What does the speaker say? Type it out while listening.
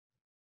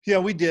Yeah,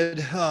 we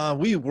did.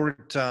 We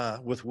worked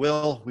with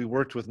Will. We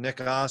worked with Nick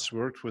Oss. We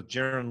worked with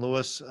Jaron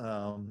Lewis.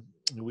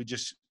 We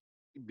just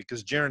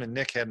because Jaron and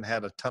Nick hadn't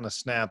had a ton of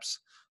snaps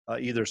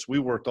either, so we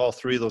worked all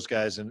three of those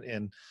guys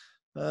and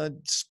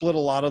split a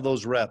lot of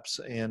those reps.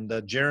 And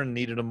Jaron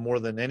needed them more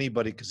than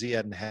anybody because he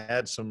hadn't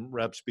had some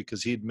reps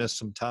because he'd missed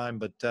some time.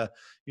 But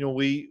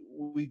we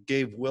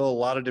gave Will a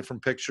lot of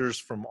different pictures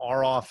from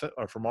our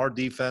or from our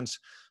defense.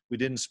 We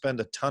didn't spend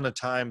a ton of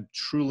time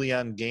truly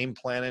on game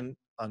planning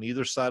on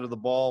either side of the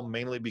ball,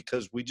 mainly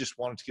because we just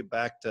wanted to get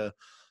back to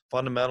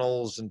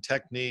fundamentals and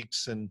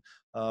techniques and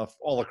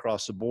all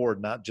across the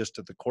board, not just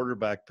at the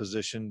quarterback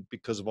position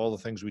because of all the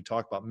things we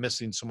talked about,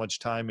 missing so much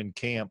time in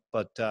camp.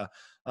 But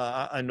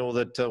I know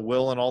that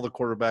Will and all the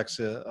quarterbacks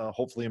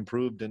hopefully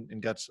improved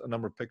and got a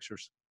number of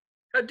pictures.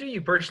 How do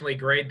you personally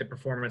grade the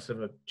performance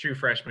of a true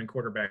freshman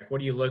quarterback? What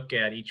do you look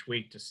at each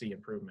week to see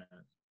improvement?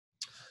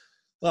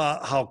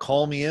 How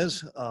calm he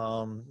is,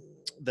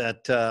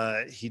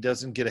 that he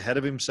doesn't get ahead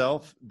of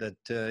himself,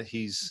 that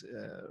he's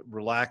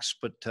relaxed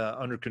but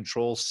under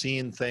control,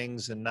 seeing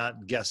things and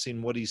not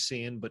guessing what he's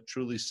seeing, but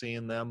truly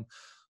seeing them.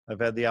 I've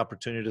had the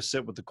opportunity to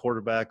sit with the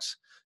quarterbacks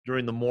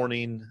during the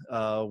morning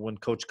when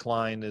Coach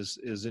Klein is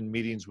in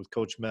meetings with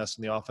Coach Mess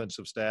and the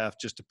offensive staff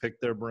just to pick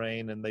their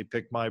brain, and they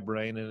pick my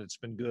brain, and it's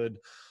been good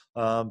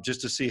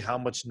just to see how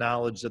much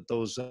knowledge that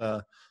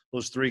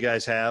those three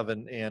guys have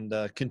and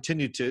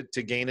continue to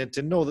gain it,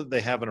 to know that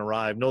they haven't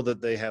arrived, know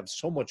that they have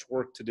so much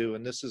work to do.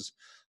 And this is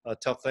a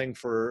tough thing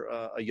for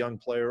a young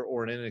player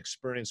or an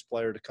inexperienced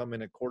player to come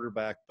in at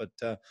quarterback.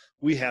 But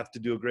we have to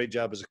do a great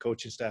job as a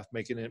coaching staff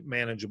making it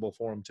manageable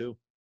for them too.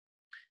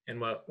 And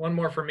one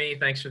more for me.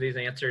 Thanks for these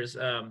answers.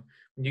 When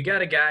you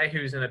got a guy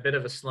who's in a bit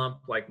of a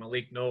slump like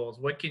Malik Knowles,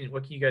 what can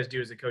you guys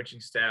do as a coaching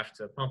staff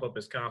to pump up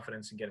his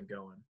confidence and get him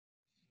going?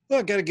 Well,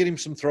 I got to get him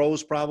some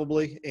throws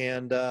probably,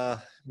 and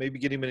maybe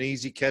get him an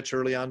easy catch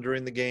early on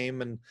during the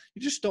game. And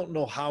you just don't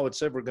know how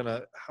it's ever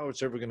gonna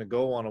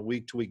go on a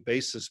week-to-week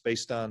basis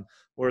based on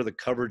where the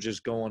coverage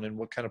is going and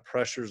what kind of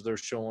pressures they're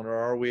showing. Or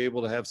are we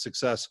able to have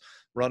success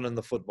running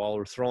the football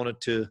or throwing it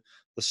to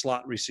the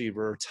slot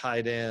receiver or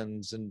tight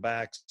ends and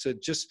backs? To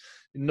just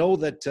know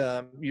that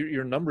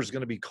your number is going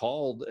to be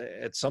called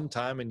at some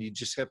time, and you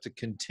just have to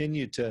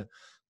continue to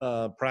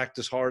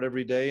practice hard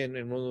every day. And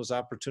when those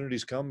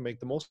opportunities come,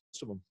 make the most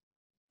of them.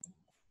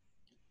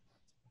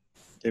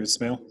 David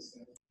Smale.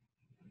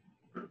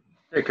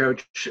 Hey,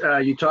 Coach.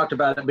 You talked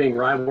about it being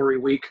rivalry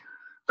week.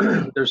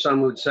 There's some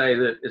who would say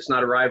that it's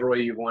not a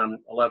rivalry. You've won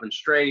 11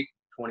 straight,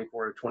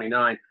 24 to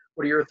 29.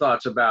 What are your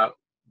thoughts about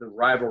the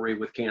rivalry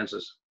with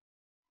Kansas?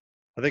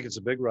 I think it's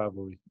a big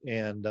rivalry.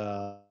 And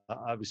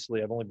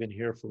obviously, I've only been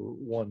here for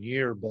 1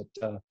 year,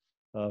 but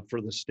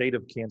for the state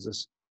of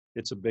Kansas,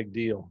 it's a big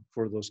deal.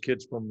 For those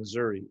kids from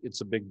Missouri,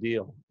 it's a big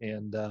deal.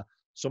 And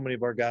so many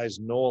of our guys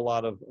know a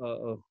lot of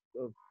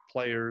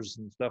players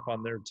and stuff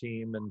on their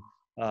team. And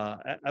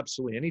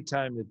absolutely,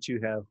 anytime that you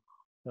have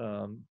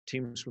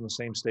teams from the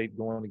same state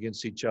going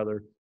against each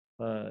other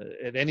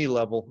at any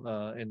level,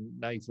 and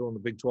now you throw in the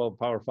Big 12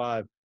 Power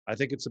 5, I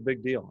think it's a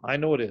big deal. I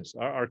know it is.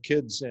 Our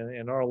kids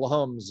and our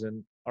alums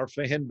and our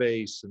fan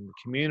base and the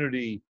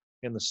community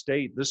and the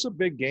state, this is a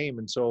big game.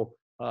 And so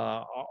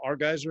our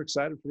guys are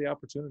excited for the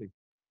opportunity.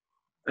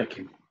 Thank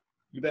you.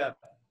 You bet.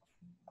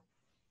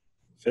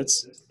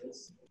 Fitz?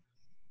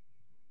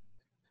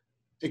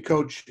 Hey,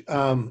 Coach.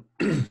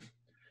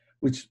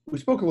 We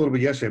spoke a little bit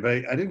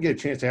yesterday, but I didn't get a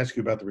chance to ask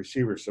you about the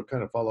receivers, so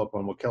kind of follow up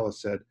on what Kellis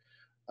said.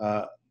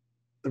 The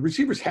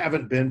receivers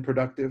haven't been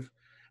productive.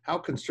 How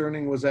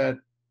concerning was that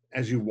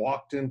as you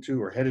walked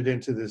into or headed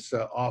into this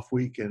off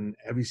week, and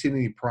have you seen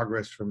any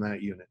progress from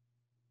that unit?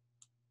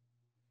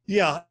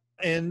 Yeah,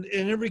 and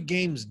every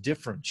game's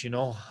different, you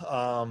know.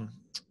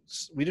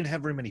 We didn't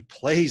have very many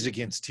plays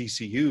against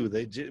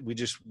TCU. We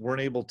just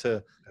weren't able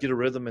to get a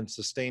rhythm and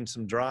sustain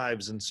some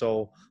drives. And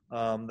so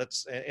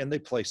and they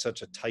play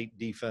such a tight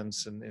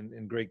defense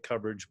and great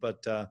coverage.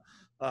 But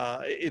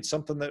it's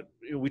something that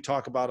we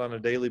talk about on a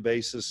daily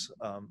basis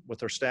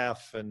with our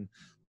staff, and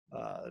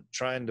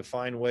trying to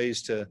find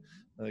ways to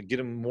get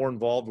them more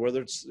involved,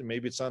 whether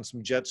maybe it's on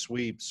some jet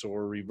sweeps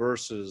or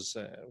reverses,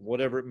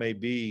 whatever it may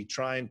be,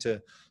 trying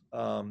to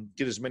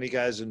get as many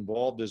guys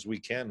involved as we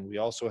can. We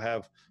also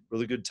have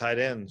really good tight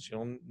ends. You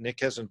know, Nick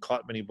hasn't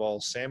caught many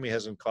balls. Sammy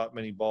hasn't caught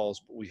many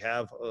balls, but we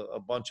have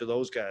a bunch of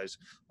those guys.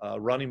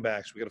 Running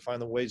backs, we got to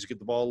find the ways to get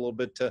the ball a little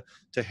bit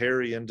to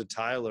Harry and to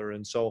Tyler.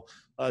 And so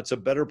it's a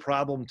better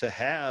problem to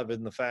have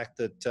in the fact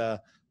that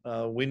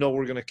we know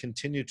we're going to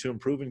continue to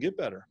improve and get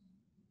better.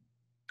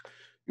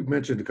 You've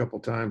mentioned a couple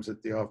of times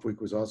that the off week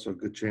was also a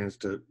good chance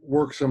to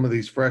work some of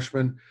these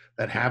freshmen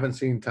that haven't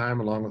seen time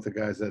along with the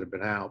guys that have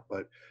been out.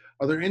 But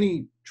are there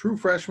any true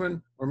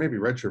freshmen or maybe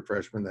redshirt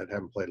freshmen that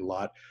haven't played a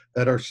lot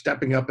that are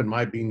stepping up and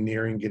might be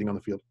nearing getting on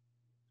the field?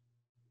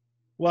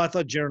 Well, I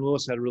thought Jaron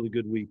Lewis had a really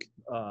good week.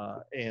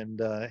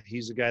 And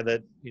he's a guy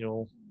that, you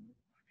know,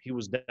 he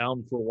was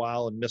down for a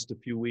while and missed a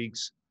few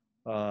weeks.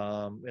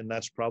 And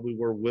that's probably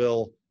where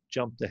Will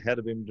jumped ahead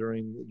of him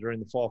during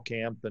the fall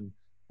camp. And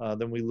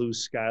then we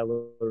lose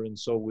Skyler, and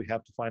so we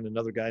have to find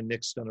another guy.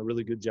 Nick's done a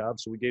really good job,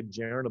 so we gave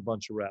Jaron a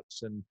bunch of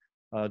reps. And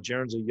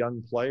Jaron's a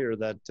young player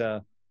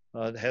that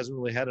hasn't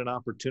really had an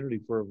opportunity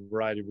for a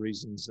variety of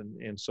reasons,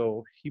 and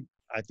so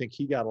I think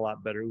he got a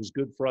lot better. It was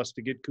good for us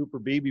to get Cooper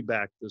Beebe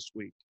back this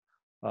week.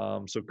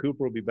 So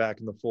Cooper will be back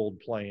in the fold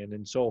playing.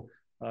 And so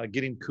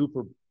getting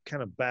Cooper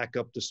kind of back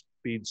up to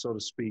speed, so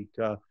to speak.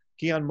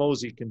 Keon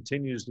Mosey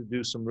continues to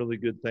do some really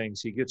good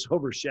things. He gets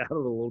overshadowed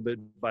a little bit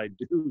by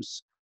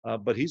Deuce,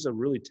 but he's a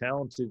really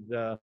talented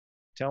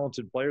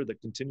player that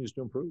continues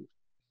to improve.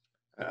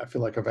 I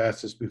feel like I've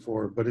asked this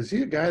before, but is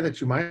he a guy that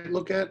you might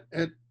look at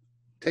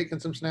taking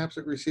some snaps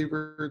at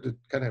receiver to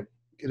kind of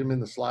get him in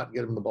the slot and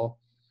get him the ball?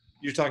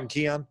 You're talking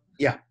Keon?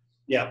 Yeah.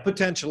 Yeah,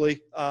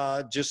 potentially.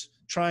 Just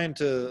trying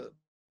to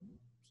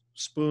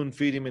spoon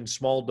feed him in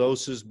small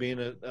doses, being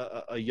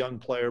a young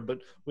player. But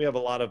we have a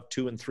lot of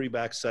 2 and 3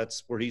 back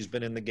sets where he's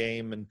been in the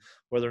game, and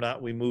whether or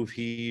not we move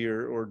he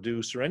or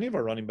Deuce or any of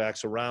our running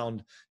backs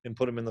around and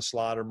put him in the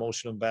slot or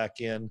motion him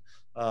back in,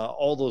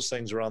 all those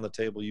things are on the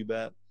table, you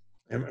bet.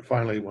 And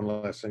finally, one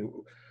last thing.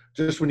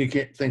 Just when you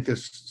can't think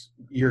this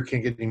year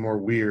can't get any more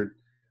weird,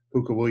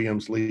 Puka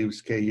Williams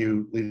leaves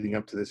KU leading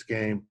up to this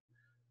game.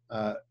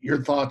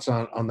 Your thoughts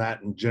on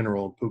that in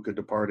general, Puka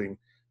departing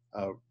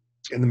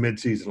in the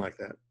midseason like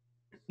that?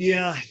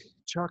 Yeah,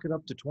 chalk it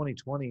up to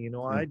 2020. You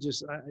know,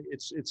 it's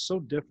so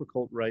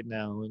difficult right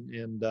now,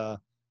 and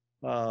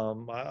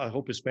I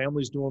hope his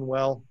family's doing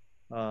well.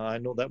 I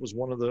know that was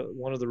one of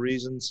the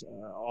reasons.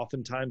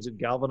 Oftentimes, it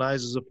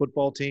galvanizes a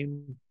football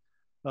team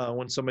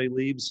when somebody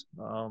leaves.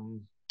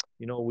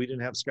 You know, we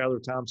didn't have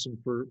Skylar Thompson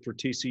for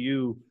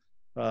TCU,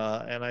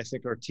 and I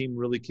think our team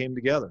really came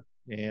together.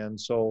 And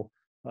so,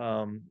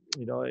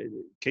 you know,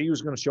 KU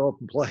is going to show up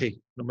and play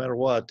no matter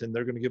what, and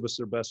they're going to give us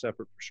their best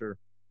effort for sure.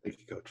 Thank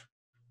you, Coach.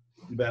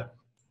 You bet.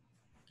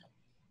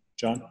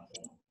 John?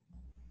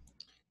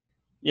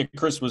 Yeah,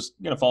 Chris was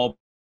going to follow up.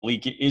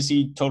 Is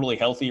he totally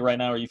healthy right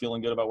now? Are you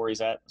feeling good about where he's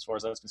at as far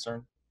as that's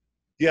concerned?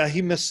 Yeah,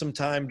 he missed some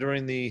time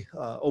during the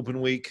open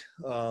week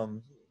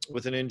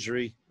with an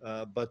injury,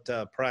 but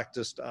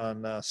practiced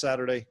on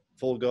Saturday,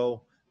 full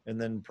go, and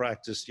then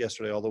practiced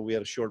yesterday. Although we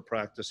had a short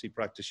practice, he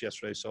practiced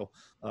yesterday. So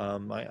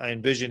I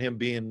envision him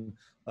being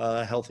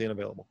healthy and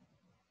available.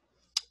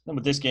 And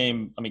with this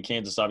game, I mean,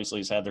 Kansas obviously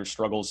has had their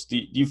struggles. Do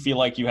you feel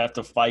like you have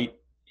to fight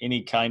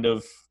any kind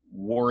of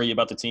worry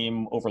about the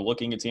team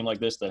overlooking a team like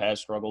this that has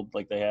struggled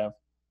like they have?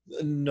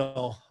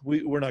 No,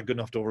 we're not good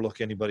enough to overlook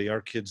anybody. Our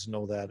kids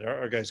know that.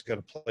 Our guys got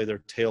to play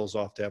their tails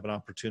off to have an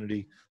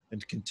opportunity and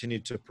to continue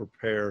to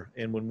prepare.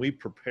 And when we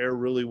prepare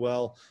really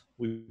well,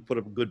 we put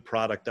a good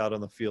product out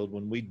on the field.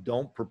 When we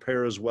don't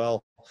prepare as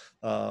well,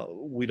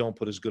 we don't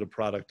put as good a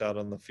product out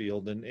on the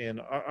field.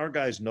 And our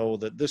guys know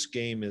that this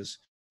game is,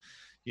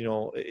 you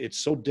know, it's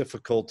so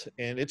difficult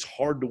and it's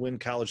hard to win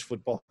college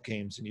football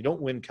games. And you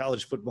don't win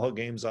college football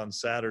games on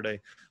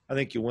Saturday. I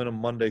think you win them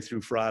Monday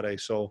through Friday.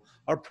 So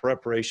our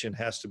preparation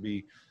has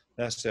to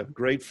have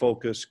great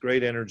focus,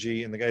 great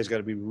energy, and the guys got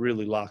to be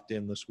really locked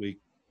in this week.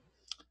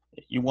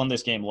 You won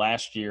this game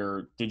last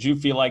year. Did you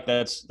feel like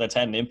that's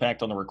had an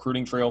impact on the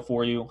recruiting trail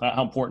for you?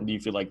 How important do you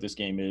feel like this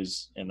game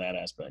is in that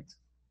aspect?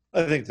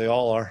 I think they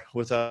all are,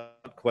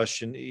 without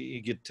question. You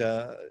get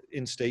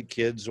in-state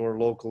kids or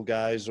local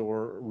guys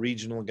or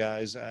regional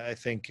guys. I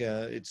think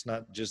it's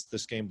not just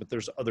this game, but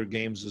there's other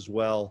games as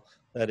well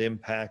that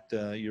impact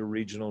your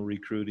regional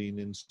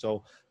recruiting. And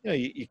so, you know,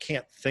 you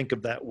can't think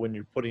of that when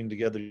you're putting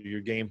together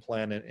your game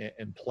plan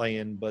and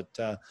playing. But,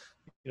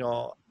 you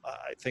know,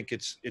 I think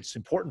it's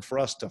important for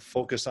us to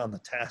focus on the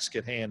task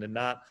at hand and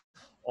not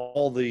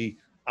all the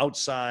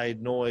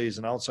outside noise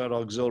and outside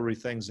auxiliary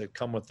things that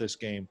come with this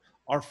game.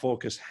 Our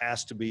focus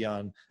has to be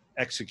on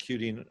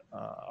executing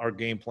our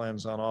game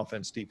plans on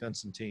offense,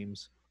 defense, and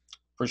teams.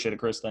 Appreciate it,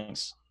 Chris.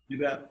 Thanks. You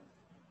bet.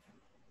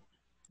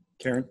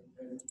 Karen?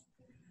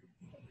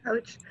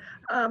 Coach,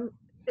 a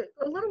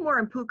little more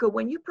on Puka.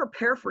 When you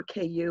prepare for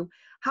KU,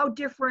 how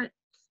different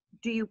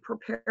do you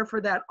prepare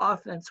for that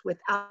offense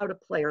without a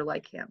player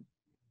like him?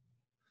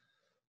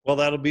 Well,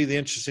 that'll be the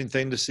interesting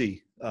thing to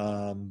see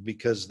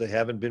because they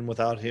haven't been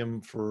without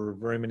him for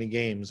very many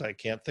games. I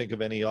can't think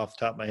of any off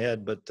the top of my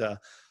head, but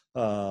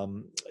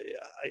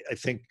I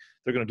think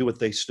they're going to do what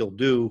they still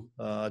do.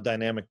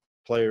 Dynamic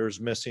players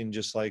missing,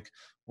 just like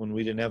when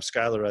we didn't have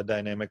Skylar, a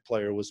dynamic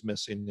player was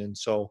missing. And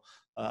so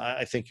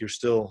I think you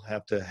still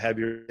have to have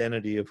your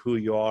identity of who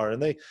you are.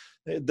 And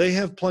they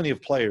have plenty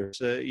of players.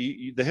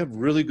 They have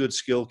really good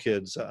skill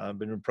kids. I've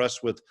been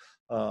impressed with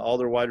all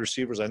their wide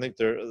receivers. I think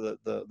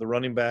the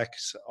running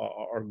backs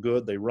are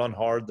good. They run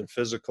hard. They're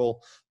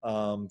physical.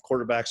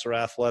 Quarterbacks are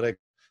athletic.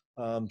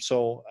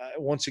 So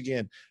once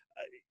again,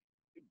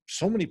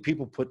 so many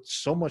people put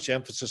so much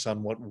emphasis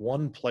on what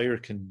one player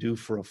can do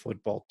for a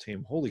football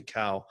team. Holy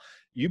cow.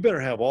 You better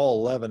have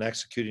all 11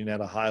 executing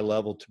at a high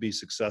level to be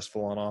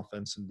successful on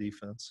offense and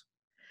defense.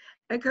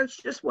 And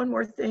Coach, just one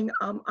more thing.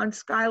 On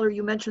Skylar,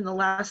 you mentioned the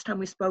last time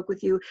we spoke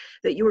with you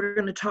that you were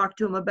going to talk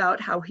to him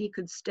about how he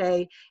could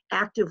stay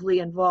actively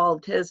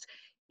involved. Has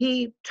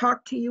he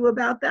talk to you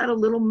about that a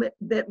little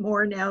bit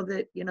more now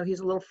that, he's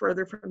a little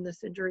further from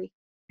this injury?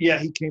 Yeah,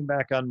 he came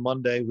back on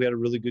Monday. We had a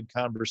really good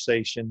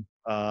conversation,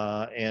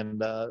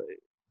 and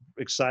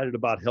excited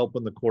about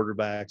helping the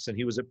quarterbacks. And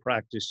he was at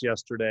practice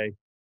yesterday,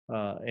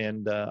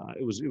 and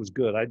it was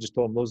good. I just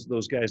told him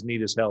those guys need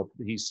his help.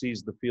 He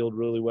sees the field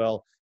really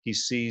well. He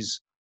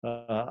sees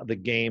the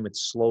game.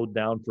 It's slowed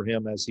down for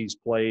him as he's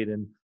played,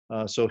 and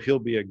so he'll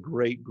be a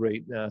great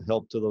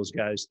help to those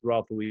guys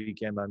throughout the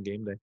weekend on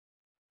game day.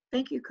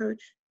 Thank you,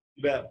 Coach.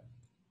 You bet.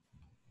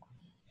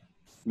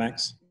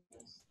 Max?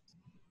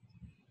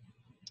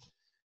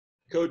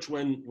 Coach,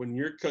 when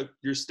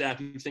your staff,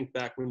 you think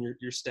back when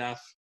your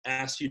staff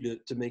asked you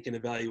to make an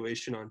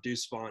evaluation on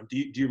Deuce Vaughn, do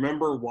you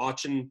remember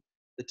watching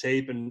the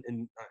tape and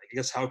I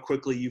guess how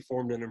quickly you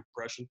formed an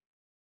impression?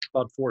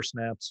 About 4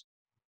 snaps.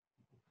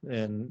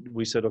 And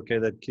we said, okay,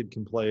 that kid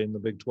can play in the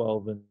Big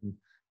 12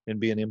 and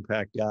be an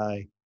impact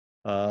guy.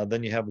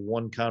 Then you have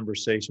one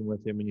conversation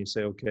with him and you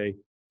say, okay,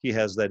 he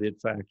has that it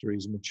factor.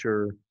 He's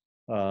mature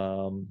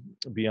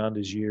beyond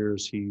his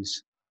years.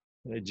 He's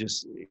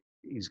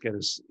got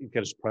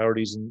his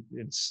priorities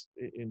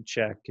in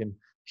check, and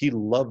he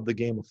loved the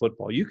game of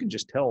football. You can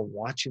just tell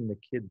watching the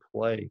kid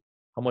play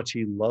how much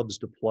he loves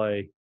to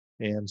play.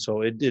 And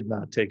so it did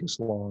not take us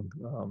long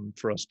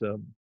for us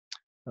to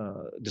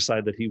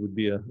decide that he would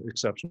be an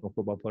exceptional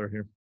football player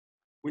here.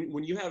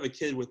 When you have a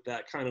kid with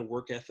that kind of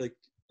work ethic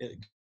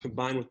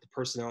combined with the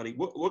personality,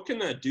 what can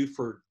that do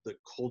for the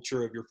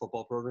culture of your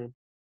football program?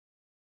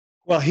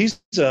 Well,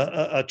 he's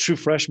a true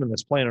freshman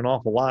that's playing an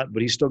awful lot,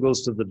 but he still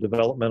goes to the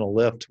developmental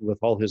lift with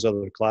all his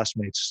other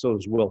classmates. So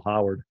does Will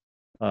Howard.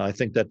 I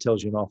think that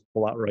tells you an awful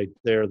lot right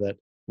there that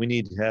we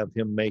need to have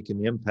him make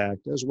an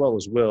impact as well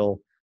as Will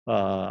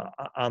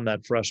on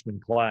that freshman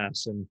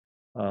class. And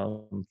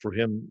for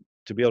him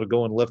to be able to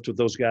go and lift with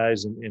those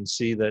guys and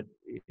see that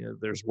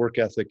there's work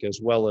ethic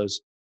as well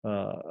as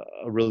a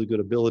really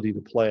good ability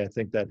to play, I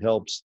think that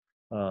helps.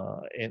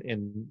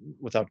 And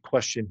without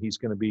question, he's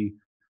going to be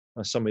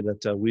somebody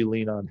that we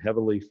lean on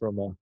heavily from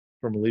a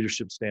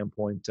leadership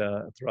standpoint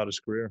throughout his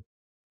career.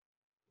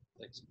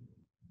 Thanks.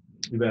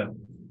 You bet.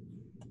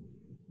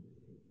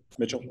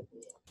 Mitchell?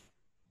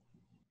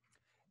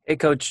 Hey,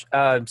 Coach.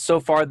 So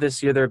far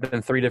this year, there have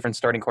been 3 different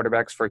starting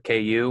quarterbacks for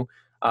KU.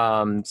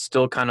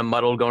 Still kind of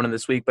muddled going in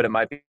this week, but it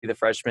might be the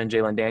freshman,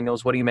 Jalen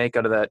Daniels. What do you make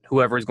out of that,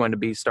 whoever is going to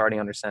be starting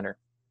under center?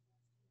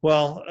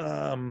 Well,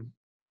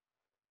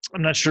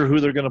 I'm not sure who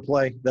they're going to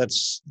play.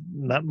 That's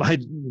not my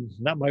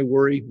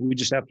worry. We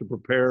just have to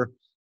prepare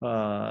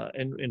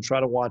and try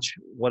to watch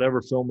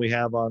whatever film we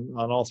have on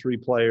all 3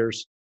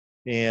 players,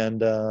 and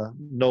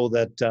know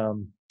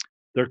that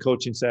their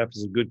coaching staff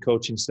is a good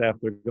coaching staff.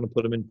 They're going to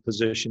put them in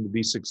position to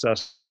be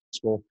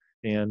successful,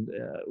 and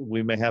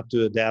we may have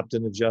to adapt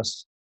and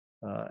adjust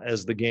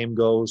as the game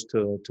goes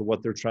to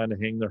what they're trying to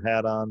hang their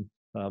hat on.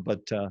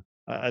 But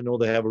I know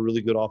they have a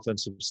really good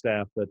offensive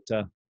staff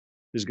that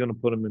is going to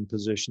put them in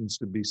positions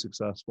to be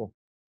successful.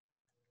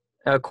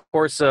 Of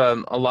course,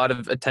 a lot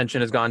of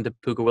attention has gone to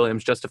Puka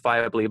Williams,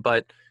 justifiably,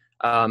 but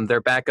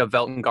their backup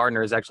Velton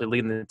Gardner is actually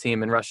leading the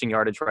team in rushing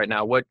yardage right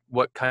now.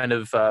 What kind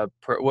of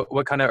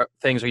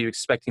things are you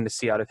expecting to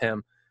see out of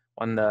him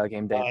on the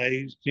game day?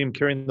 I see him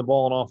carrying the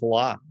ball an awful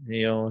lot.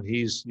 You're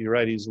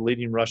right. He's a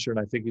leading rusher, and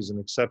I think he's an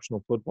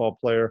exceptional football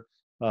player.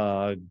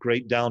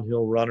 Great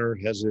downhill runner,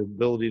 has the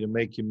ability to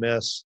make you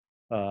miss.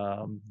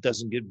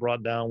 Doesn't get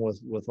brought down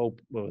with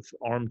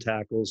arm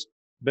tackles.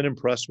 Been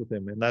impressed with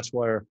him, and that's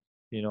where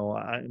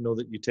I know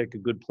that you take a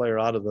good player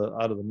out of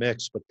the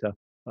mix, but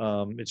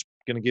it's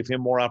going to give him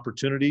more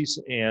opportunities,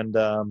 and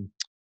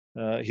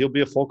he'll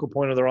be a focal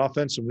point of their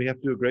offense. And we have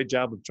to do a great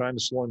job of trying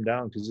to slow him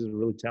down because he's a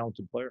really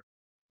talented player.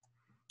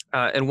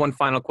 And one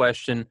final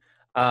question.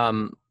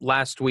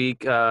 Last week,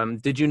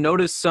 did you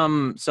notice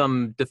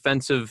some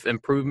defensive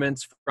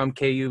improvements from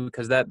KU?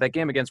 Because that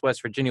game against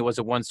West Virginia was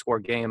a 1-score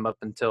game up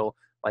until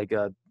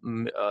the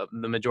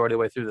majority of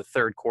the way through the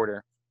third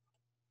quarter.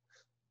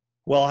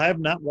 Well, I have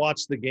not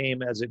watched the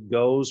game as it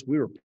goes. We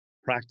were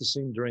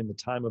practicing during the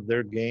time of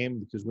their game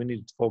because we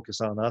needed to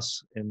focus on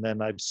us. And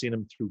then I've seen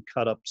them through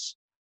cut-ups.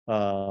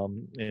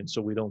 And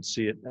so we don't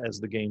see it as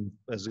the game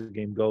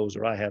goes,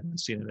 or I haven't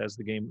seen it as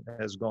the game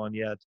has gone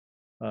yet.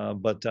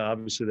 But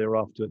obviously they were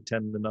off to a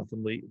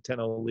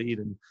 10-0 lead,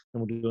 and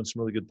we're doing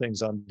some really good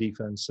things on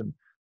defense. And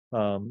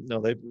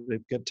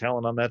they've got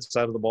talent on that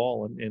side of the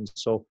ball, and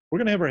so we're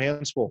going to have our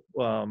hands full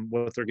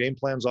with their game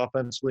plans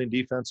offensively and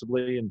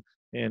defensively,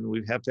 and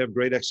we have to have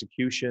great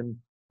execution.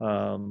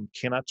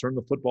 Cannot turn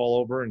the football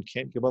over and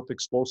can't give up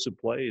explosive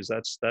plays.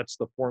 That's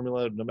the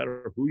formula. No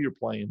matter who you're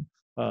playing,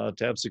 to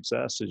have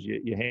success is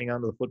you hang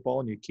on to the football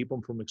and you keep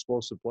them from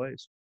explosive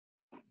plays.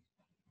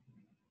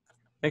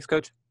 Thanks,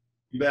 Coach.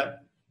 You bet.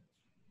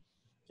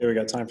 Okay, we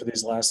got time for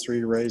these last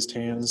 3 raised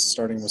hands,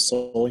 starting with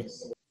Sully.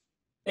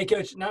 Hey,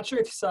 Coach, not sure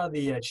if you saw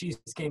the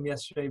Chiefs game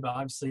yesterday, but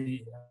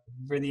obviously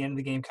near the end of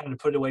the game, kind of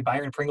put it away.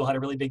 Byron Pringle had a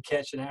really big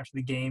catch, and after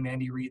the game,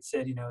 Andy Reid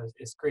said,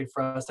 it's great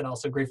for us and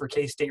also great for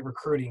K-State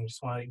recruiting.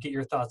 Just want to get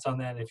your thoughts on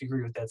that, if you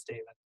agree with that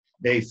statement.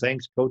 Hey,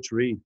 thanks, Coach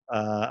Reed.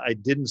 I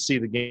didn't see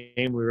the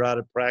game. We were out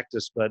of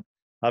practice, but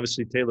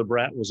obviously Taylor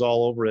Bratt was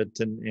all over it,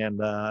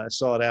 and I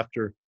saw it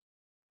after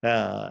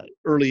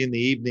early in the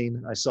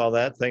evening. I saw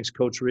that. Thanks,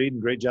 Coach Reed,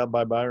 and great job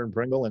by Byron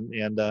Pringle.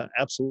 And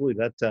absolutely,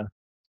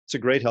 it's a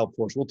great help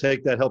for us. We'll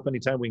take that help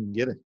anytime we can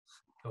get it.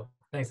 Cool.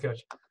 Thanks,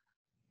 Coach.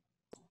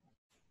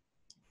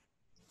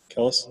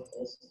 Kellis?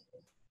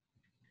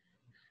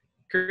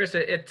 Chris,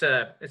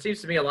 it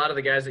seems to me a lot of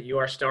the guys that you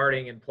are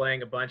starting and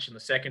playing a bunch in the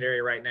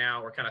secondary right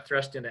now were kind of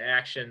thrust into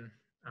action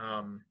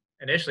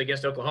initially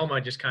against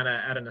Oklahoma, just kind of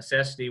out of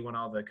necessity when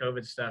all the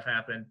COVID stuff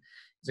happened.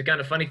 Is it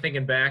kind of funny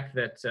thinking back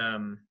that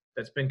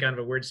that's been kind of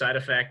a weird side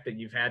effect that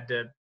you've had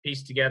to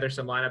piece together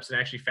some lineups and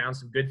actually found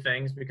some good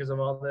things because of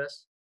all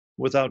this?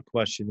 Without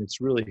question, it's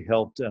really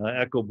helped.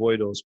 Echo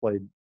Boydo's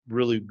played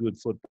really good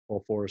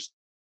football for us,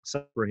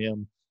 except for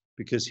him,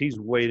 because he's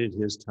waited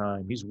his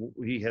time.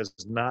 He has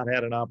not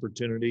had an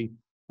opportunity,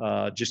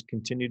 just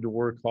continued to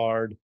work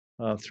hard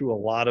through a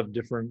lot of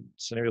different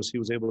scenarios. He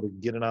was able to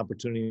get an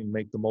opportunity and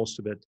make the most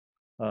of it.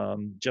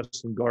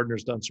 Justin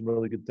Gardner's done some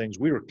really good things.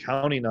 We were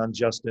counting on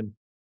Justin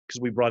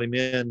because we brought him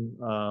in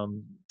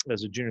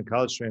as a junior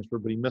college transfer,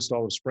 but he missed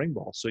all of spring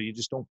ball. So you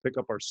just don't pick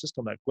up our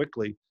system that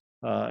quickly.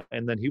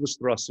 And then he was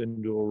thrust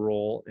into a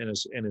role and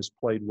has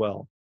played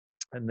well.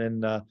 And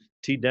then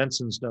T.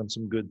 Denson's done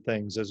some good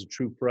things as a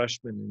true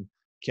freshman, and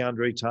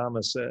Keandre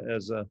Thomas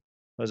as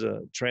a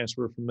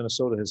transfer from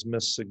Minnesota has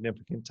missed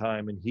significant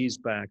time, and he's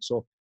back.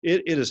 So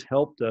it has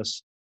helped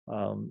us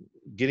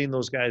getting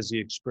those guys the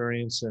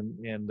experience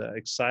and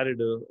excited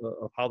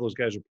of how those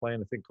guys are playing.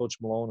 I think Coach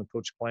Malone and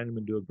Coach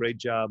Klieman do a great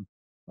job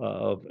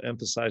of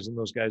emphasizing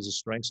those guys'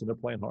 strengths, and they're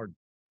playing hard.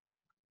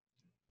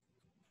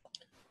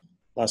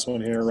 Last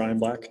one here, Ryan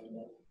Black.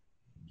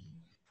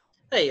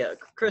 Hey,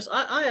 Chris,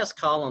 I asked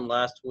Colin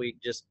last week,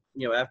 just,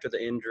 after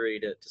the injury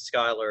to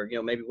Skylar,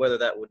 maybe whether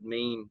that would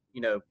mean,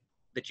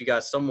 that you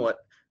guys somewhat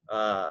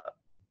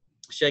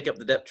shake up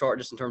the depth chart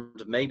just in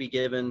terms of maybe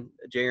giving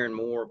Jaron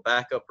more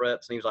backup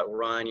reps. And he was like, well,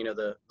 Ryan,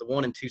 the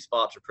 1 and 2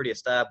 spots are pretty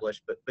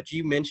established. But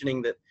you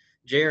mentioning that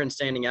Jaron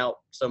standing out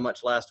so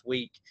much last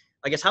week,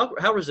 I guess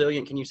how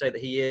resilient can you say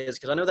that he is?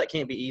 Because I know that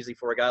can't be easy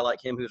for a guy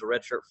like him who's a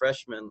redshirt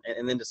freshman,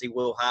 and then to see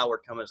Will Howard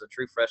come as a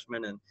true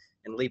freshman and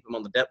leap him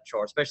on the depth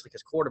chart, especially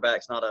because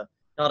quarterback's not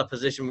a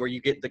position where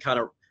you get the kind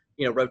of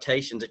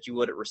rotations that you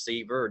would at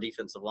receiver or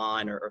defensive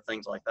line or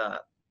things like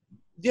that.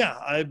 Yeah,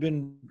 I've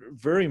been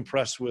very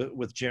impressed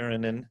with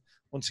Jaron, and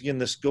once again,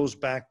 this goes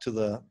back to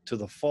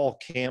the fall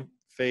camp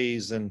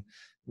phase, and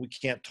we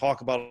can't talk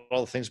about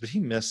all the things, but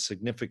he missed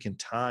significant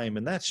time,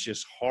 and that's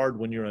just hard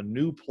when you're a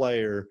new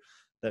player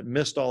that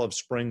missed all of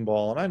spring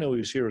ball. And I know he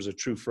was here as a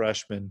true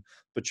freshman,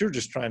 but you're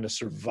just trying to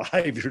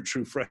survive your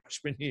true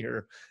freshman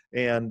year.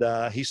 And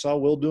he saw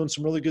Will doing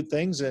some really good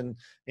things.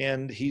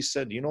 And he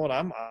said, you know what,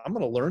 I'm going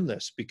to learn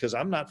this because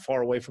I'm not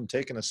far away from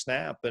taking a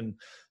snap. And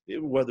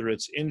whether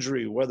it's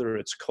injury, whether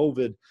it's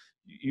COVID,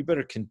 you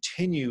better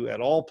continue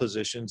at all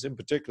positions, in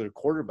particular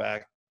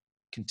quarterback,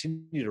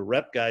 continue to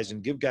rep guys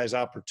and give guys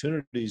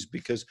opportunities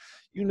because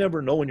you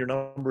never know when your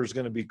number is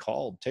going to be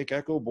called. Take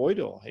Echo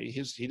Boydo.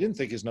 He didn't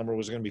think his number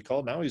was going to be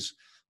called. Now he's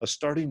a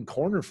starting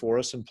corner for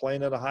us and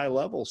playing at a high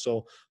level.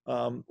 So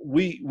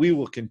we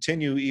will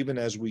continue, even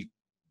as we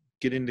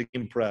get into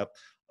game prep,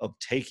 of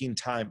taking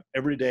time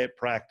every day at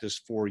practice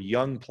for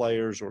young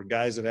players or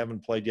guys that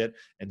haven't played yet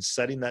and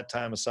setting that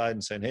time aside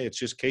and saying, hey, it's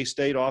just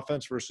K-State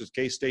offense versus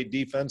K-State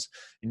defense,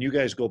 and you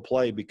guys go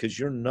play because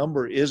your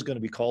number is going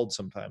to be called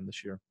sometime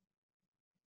this year.